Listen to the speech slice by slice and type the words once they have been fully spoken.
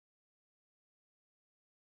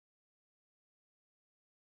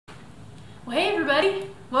Well, hey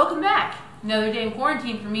everybody, welcome back. Another day in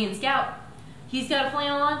quarantine for me and Scout. He's got a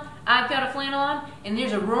flannel on, I've got a flannel on, and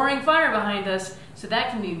there's a roaring fire behind us, so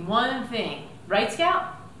that can mean one thing. Right,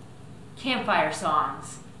 Scout? Campfire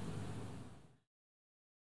songs.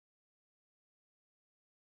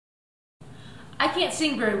 I can't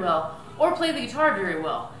sing very well, or play the guitar very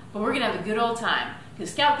well, but we're gonna have a good old time,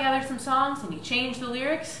 because Scout gathered some songs and he changed the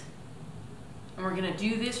lyrics, and we're gonna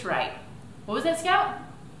do this right. What was that, Scout?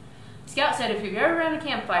 Scout said if you're ever around a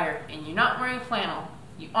campfire and you're not wearing a flannel,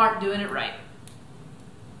 you aren't doing it right.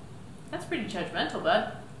 That's pretty judgmental,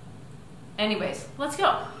 bud. Anyways, let's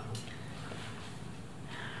go.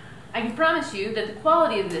 I can promise you that the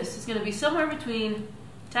quality of this is going to be somewhere between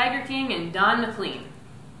Tiger King and Don McLean.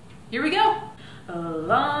 Here we go. A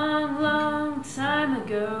long, long time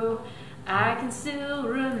ago, I can still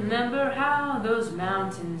remember how those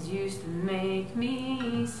mountains used to make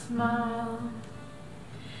me smile.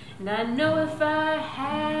 And I know if I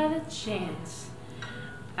had a chance,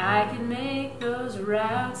 I could make those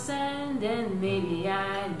routes end, and maybe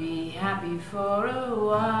I'd be happy for a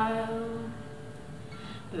while.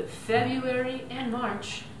 But February and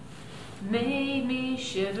March made me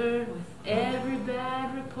shiver with every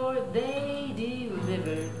bad report they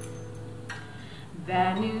delivered.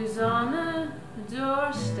 Bad news on the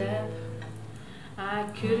doorstep, I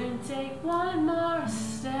couldn't take one more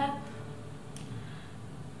step.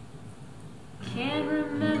 Can't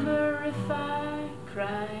remember if I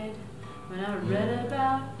cried when I read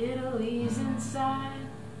about Italy's inside.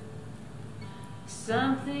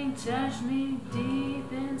 Something touched me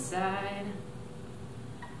deep inside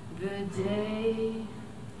the day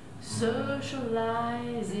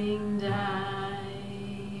socializing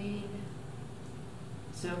died.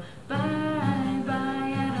 So bye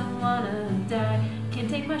bye, I don't wanna die. Can't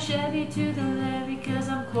take my Chevy to the levee cause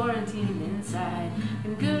I'm quarantined inside.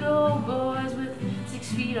 And good old boys with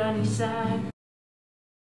 6 feet on each side.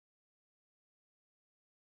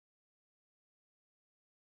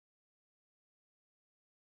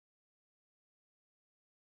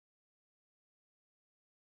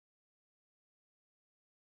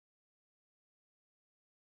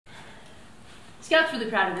 Scout's really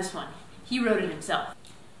proud of this one. He wrote it himself.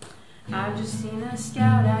 I've just seen a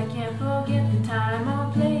scout, I can't forget the time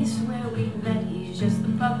or place where we met. He's just the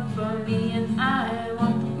pup for me and I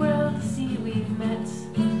want the world to see we've met.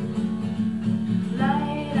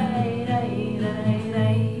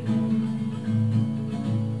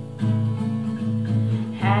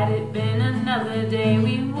 Had it been another day,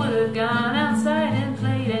 we would have gone outside and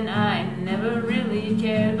played, and I never really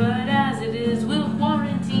cared, but as it is, we'll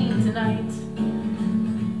quarantine tonight.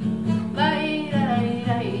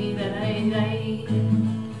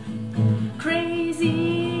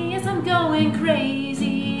 Crazy, yes I'm going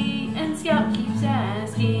crazy, and Scout keeps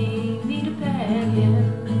asking me to pet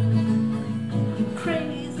him.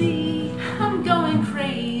 Crazy, I'm going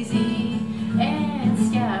crazy, and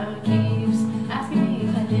Scout keeps asking me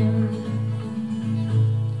to pet him.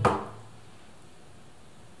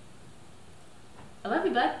 I love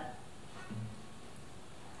you, bud.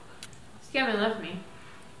 Scout left me.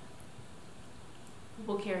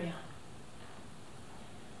 We'll carry on.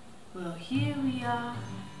 Well, here we are,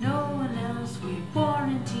 no one else. We're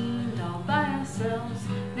quarantined all by ourselves.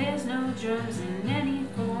 There's no germs in any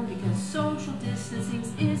form because social distancing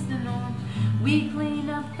is the norm. We clean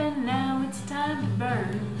up and now it's time to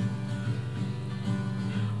burn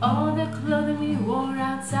all the clothing we wore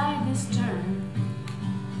outside this term.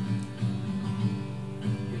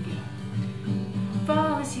 Here we go.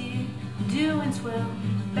 Fall is here, doing swell.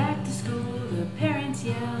 Back to school, the parents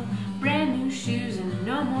yell. Brand new shoes and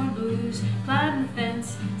no more blues. Climb the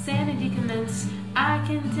fence, sanity commence. I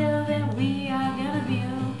can tell that we are gonna be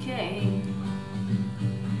okay.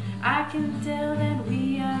 I can tell that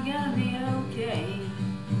we are gonna be okay.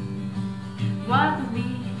 Walk with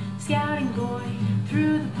me, scouting boy,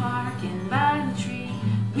 through the park and by the tree.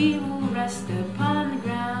 We will rest upon the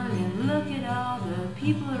ground and look at all the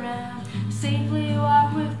people around. Safely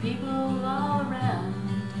walk with people all around.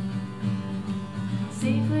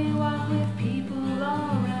 Safely walk with people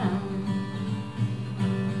all around.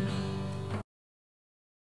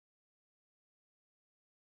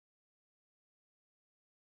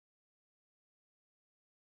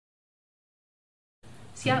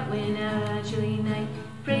 Scout went out on a chilly night,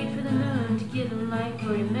 prayed for the moon to give him light,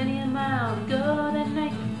 for many a mile to go that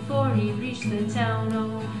night before he reached the town.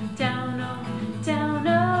 Oh, town, oh, town,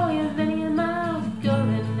 oh, he had many a mile to go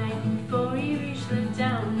that night before he reached the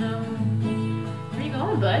town. Oh. Where you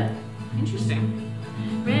going, bud? Interesting.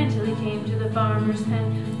 Ran till he came to the the farmer's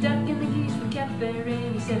pen. Duck and the geese were kept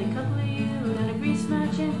therein. He said, a couple of you are gonna grease my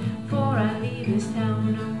chin before I leave this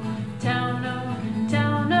town. Oh, town, oh,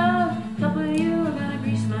 town, oh. A couple of you are gonna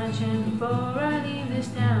grease my chin before I leave this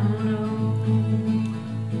town. Oh.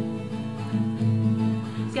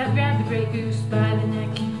 Scott grabbed the gray goose by the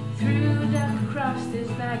neck, threw the duck across his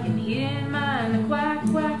back, and he didn't mind the quack,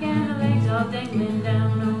 quack, and the legs all dangling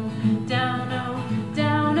down. Oh, down, oh,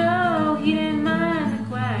 down, oh. He didn't mind the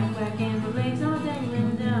quack, quack, and the legs all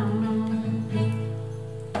dangling down.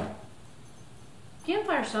 Oh.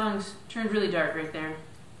 Campfire songs turned really dark right there.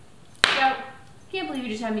 Scout, can't believe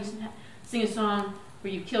you just had me sing a song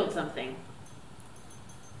where you killed something.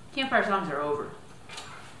 Campfire songs are over.